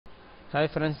Hi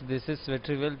friends, this is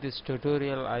Vetrivel. This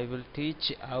tutorial I will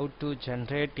teach how to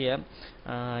generate a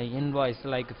invoice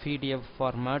like PDF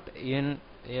format in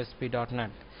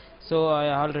ASP.NET. So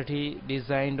I already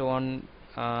designed one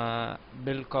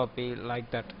build copy like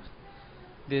that.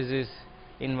 This is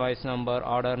invoice number,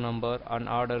 order number, and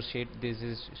order sheet. This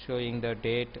is showing the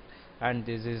date, and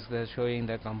this is showing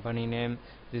the company name.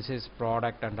 This is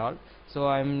product and all. So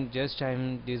I'm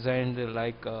designed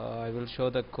like I will show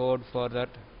the code for that.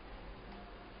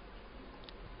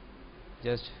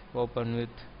 Just open with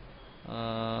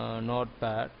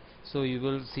notepad, so you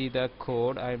will see the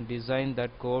code. I am designed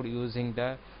that code using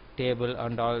the table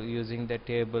and all, using the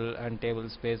table and table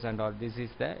space and all. This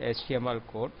is the HTML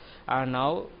code, and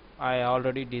now I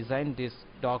already designed this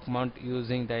document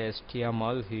using the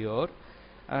HTML here,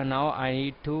 and now I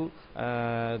need to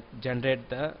generate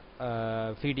the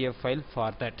PDF file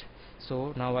for that.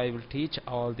 So now I will teach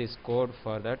all this code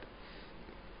for that.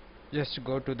 Just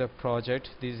go to the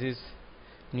project. This is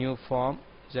new form,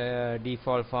 the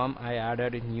default form. I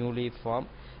added a newly form.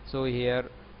 So here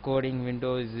coding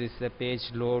window is the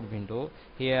page load window.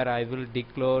 Here I will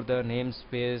declare the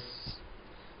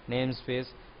namespace.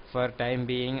 For time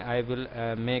being I will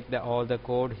make the all the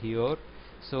code here.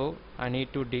 So I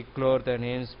need to declare the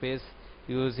namespace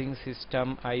using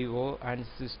system IO and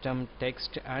system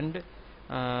text and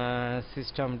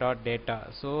system.data.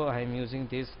 So I am using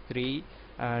these three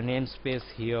namespace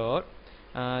here.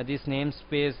 This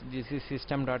namespace, this is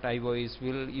system.io, is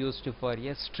will used for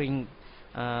a string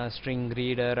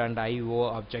reader and IO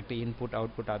object, input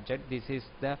output object. This is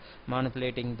the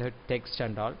manipulating the text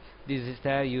and all. This is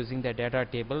the using the data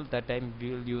table. That time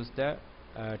we will use the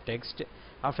text.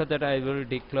 After that I will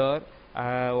declare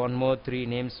one more three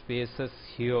namespaces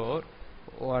here.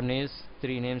 One is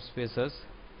three namespaces,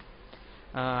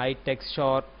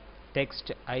 iTextSharp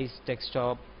text,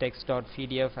 iTextSharp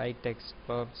text.pdf,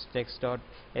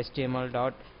 text.html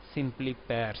dot simply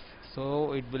pairs.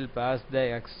 So it will pass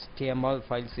the HTML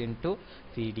files into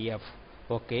PDF.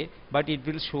 Okay, but it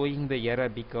will showing the error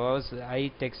because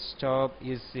iTextSharp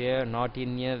is not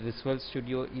in a Visual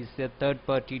Studio, is a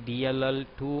third-party DLL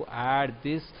to add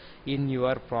this in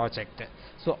your project.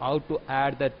 So how to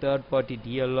add the third-party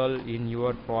DLL in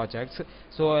your projects?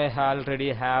 So I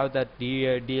already have that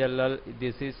DLL.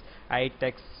 This is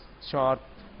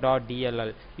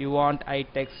iTextSharp.dll. You want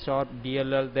iTextSharp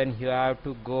DLL, then you have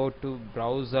to go to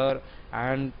browser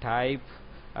and type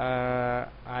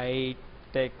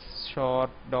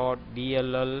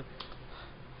iTextSharp.dll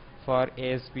for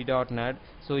ASP.NET.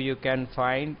 So you can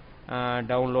find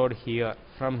download here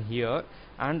from here,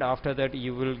 and after that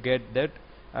you will get that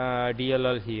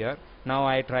DLL here. Now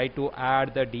I try to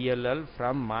add the DLL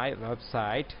from my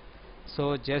website.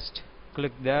 So just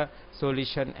click the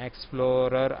solution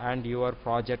explorer and your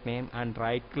project name and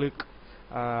right click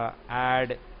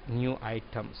add new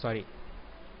item, sorry,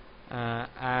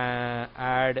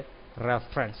 add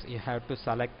reference. You have to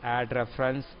select add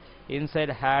reference.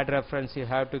 Inside add reference you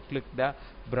have to click the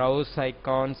browse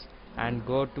icons and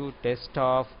go to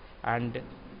desktop, and you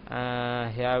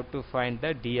have to find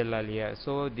the DLL here.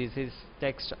 So this is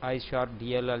text iSharp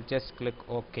DLL. Just click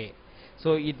OK.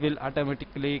 So it will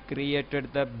automatically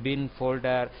created the bin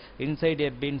folder. Inside a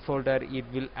bin folder it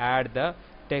will add the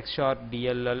TextSharp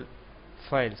DLL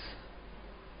files.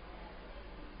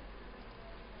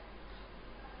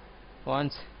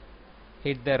 Once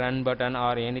hit the run button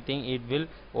or anything, it will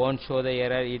won't show the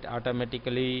error. It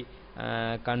automatically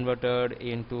converted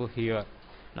into here.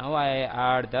 Now I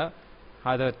add the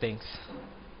other things.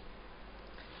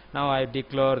 Now I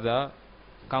declare the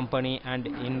company and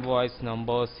invoice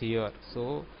numbers here.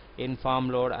 So in form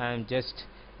load I am just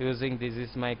using, this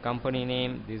is my company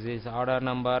name, this is order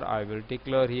number. I will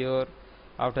declare here.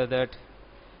 After that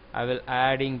I will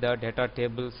adding the data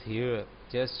tables here.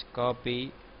 Just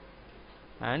copy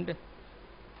and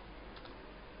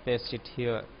paste it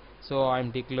here. So I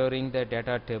am declaring the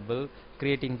data table,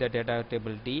 creating the data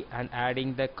table D, and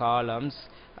adding the columns,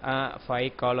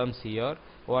 5 columns here.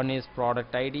 One is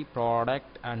product ID,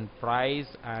 product, and price,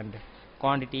 and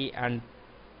quantity, and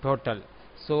total.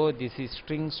 So this is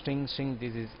string.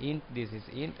 This is int, this is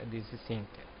int, this is int.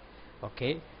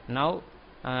 Okay, now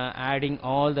adding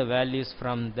all the values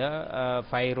from the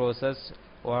 5 roses,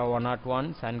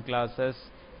 101 sunglasses,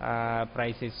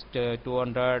 price is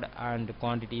 200 and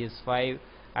quantity is 5,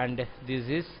 and this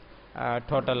is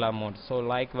total amount. So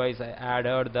likewise I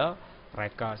added the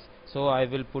records. So I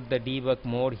will put the debug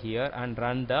mode here and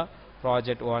run the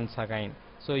project once again.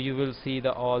 So you will see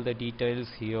the all the details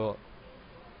here.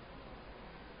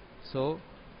 So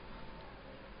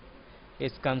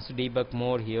it comes debug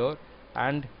mode here,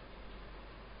 and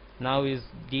now is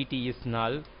dt is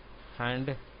null,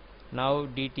 and now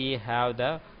dt have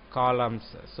the columns,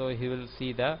 so he will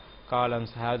see the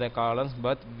columns, have the columns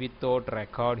but without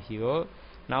record here.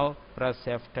 Now press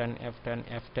F10 F10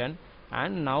 F10,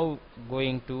 and now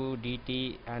going to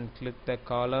dt and click the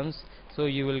columns, so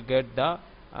you will get the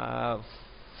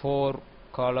 4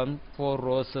 column 4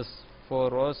 rows,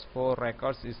 4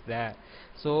 records is there.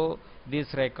 So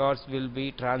these records will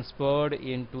be transferred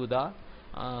into the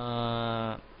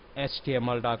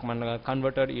HTML document,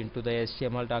 converted into the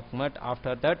HTML document.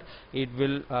 After that it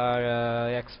will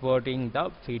exporting the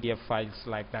PDF files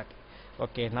like that.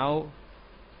 Okay, now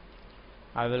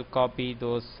I will copy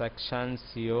those sections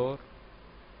here.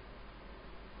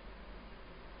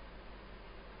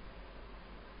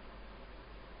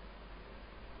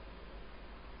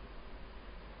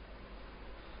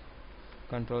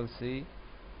 Control C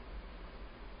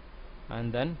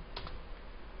and then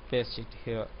paste it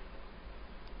here.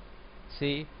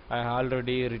 See, I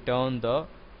already returned the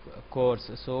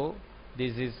codes. So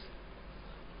this is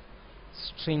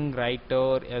string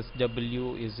writer,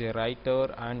 SW is a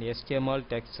writer, and HTML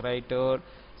text writer,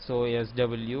 so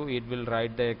SW it will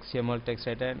write the HTML text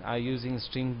writer, and I using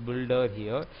string builder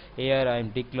here. Here I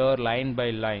am declare line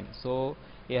by line. So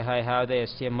here I have the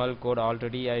HTML code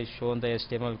already, I shown the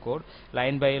HTML code.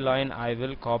 Line by line I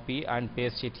will copy and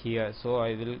paste it here. So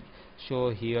I will show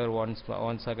here once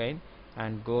again,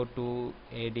 and go to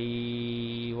AD,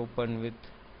 open with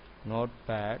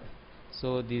notepad.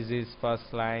 So this is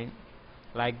first line,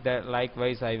 like that.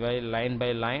 Likewise I will line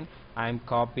by line I am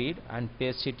copied and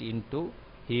paste it into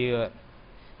here.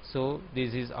 So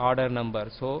this is order number,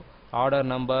 so order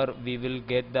number we will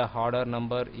get the order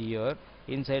number here.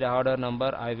 Inside order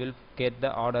number I will get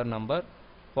the order number,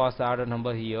 pass the order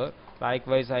number here.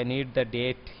 Likewise I need the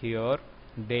date here,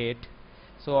 date,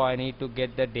 so I need to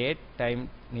get the date time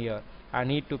here. I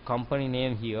need to company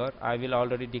name here. I will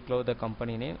already declare the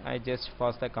company name, I just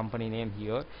pass the company name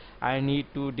here. I need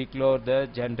to declare the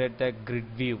generate the grid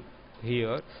view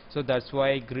here, so that's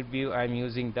why grid view I am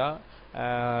using the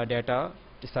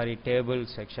table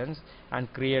sections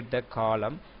and create the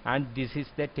column, and this is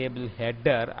the table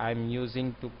header I am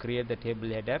using to create the table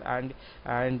header, and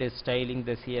styling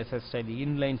the CSS style,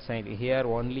 inline style here,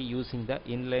 only using the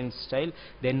inline style,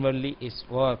 then only it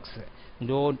works.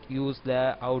 Don't use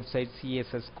the outside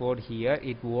CSS code here,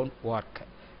 it won't work.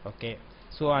 Okay,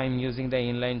 so I am using the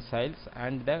inline styles.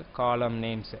 And the column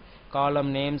names,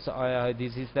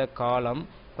 this is the column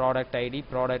product ID,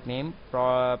 product name,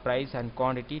 price and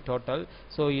quantity total.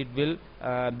 So it will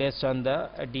based on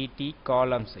the dt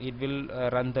columns, it will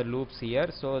run the loops here.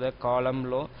 So the column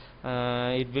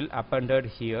it will appended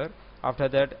here. After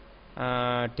that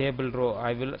table row,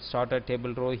 I will start a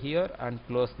table row here and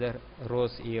close the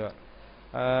rows here.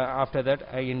 After that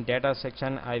in data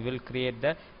section I will create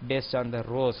the based on the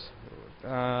rows,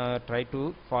 try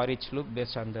to for each loop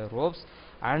based on the rows,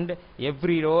 and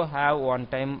every row have one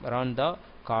time run the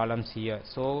columns here.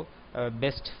 So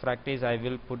best practice I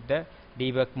will put the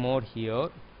debug mode here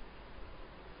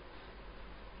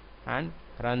and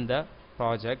run the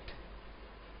project.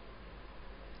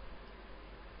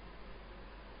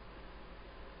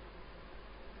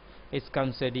 It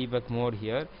comes a debug mode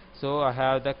here. So I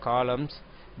have the columns,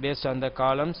 based on the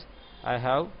columns I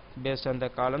have, based on the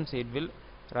columns it will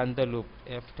run the loop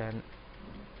F10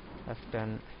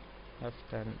 F10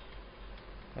 F10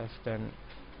 F10,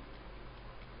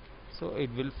 so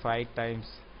it will 5 times.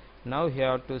 Now you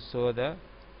have to show the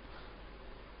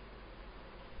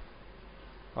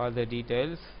all the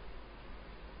details.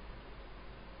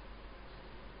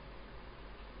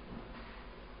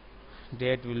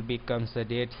 Date will becomes the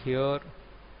date here,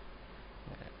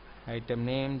 item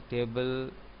name,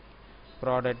 table,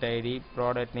 product ID,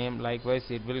 product name. Likewise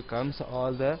it will comes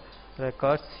all the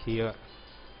records here,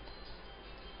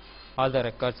 all the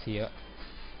records here,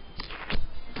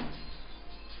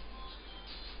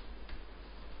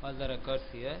 all the records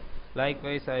here.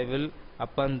 Likewise I will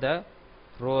append the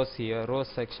rows here, row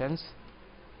sections.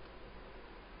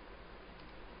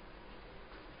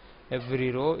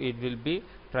 Every row it will be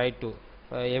try to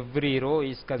every row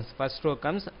is first row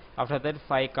comes, after that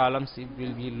 5 columns it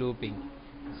will be looping.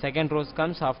 Second rows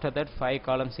comes, after that 5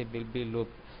 columns it will be loop.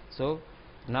 So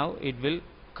now it will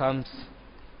comes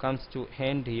to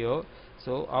end here.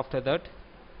 So after that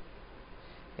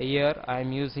here I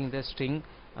am using the string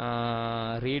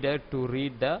reader to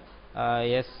read the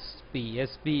SP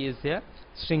is a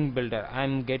string builder. I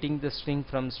am getting the string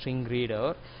from string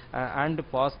reader and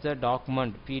pass the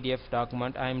document, PDF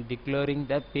document. I am declaring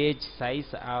the page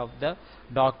size of the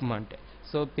document.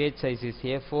 So page size is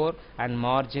A4 and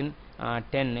margin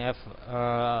 10 F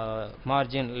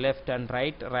margin left and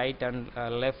right, right and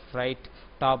left, right,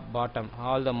 top, bottom,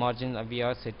 all the margins we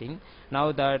are setting.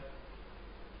 Now that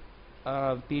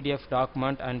PDF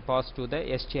document and pass to the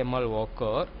HTML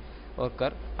worker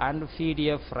and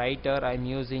PDF writer I'm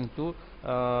using to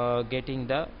getting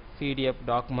the PDF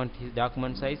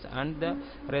document size and the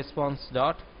response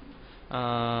dot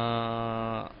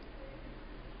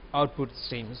output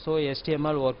stream. So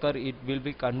HTML worker, it will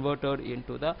be converted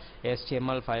into the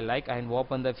HTML file, like and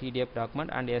open the PDF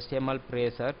document and HTML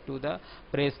presser to the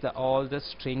press the all the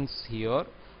strings here.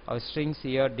 Our strings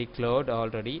here declared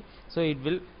already, so it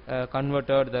will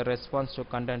converted the response to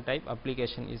content type.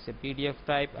 Application is a PDF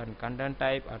type and content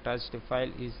type. Attached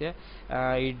file is a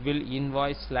it will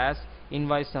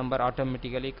invoice number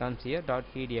automatically comes here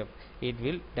 .pdf. It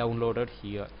will downloaded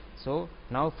here. So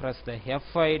now press the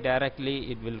F5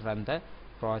 directly, it will run the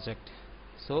project.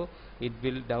 So it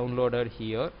will downloaded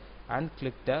here and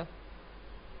click the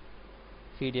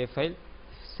PDF file.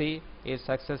 See, it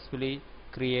successfully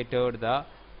created the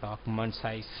document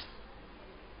size.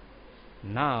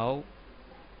 Now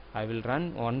I will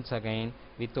run once again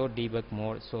without debug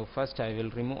mode. So first I will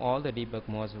remove all the debug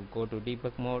modes. Go to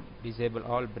debug mode, disable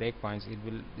all breakpoints. It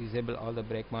will disable all the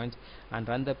breakpoints and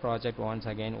run the project once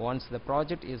again. Once the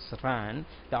project is run,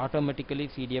 the automatically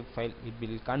PDF file it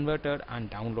will converted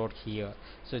and download here.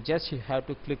 So just you have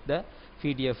to click the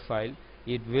PDF file,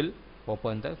 it will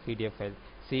open the PDF file.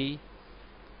 See.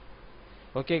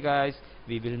 Okay guys,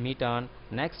 we will meet on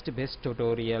next best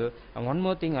tutorial. And one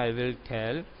more thing I will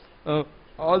tell,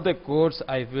 all the codes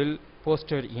I will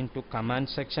posted into comment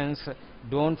sections.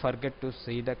 Don't forget to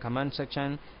see the comment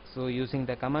section. So using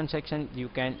the comment section you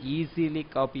can easily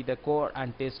copy the code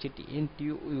and paste it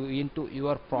into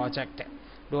your project.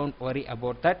 Don't worry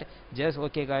about that. Just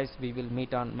okay guys, we will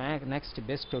meet on next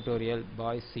best tutorial.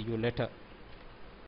 Bye, see you later.